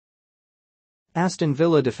Aston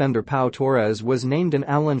Villa defender Pau Torres was named in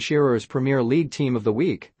Alan Shearer's Premier League Team of the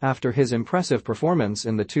Week after his impressive performance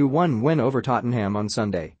in the 2-1 win over Tottenham on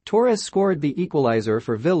Sunday. Torres scored the equaliser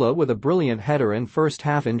for Villa with a brilliant header in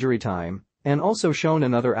first-half injury time and also shone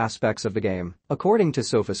in other aspects of the game. According to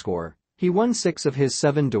Sofascore, he won 6 of his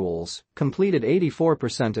 7 duels, completed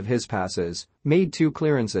 84% of his passes, made 2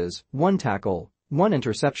 clearances, 1 tackle, 1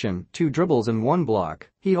 interception, 2 dribbles and 1 block.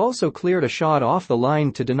 He also cleared a shot off the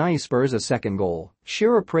line to deny Spurs a second goal.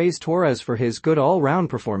 Shearer praised Torres for his good all-round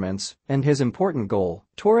performance and his important goal.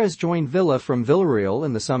 Torres joined Villa from Villarreal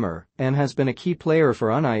in the summer and has been a key player for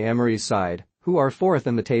Unai Emery's side, who are 4th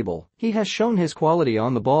in the table. He has shown his quality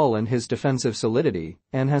on the ball and his defensive solidity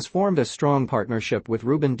and has formed a strong partnership with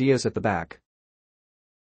Ruben Dias at the back.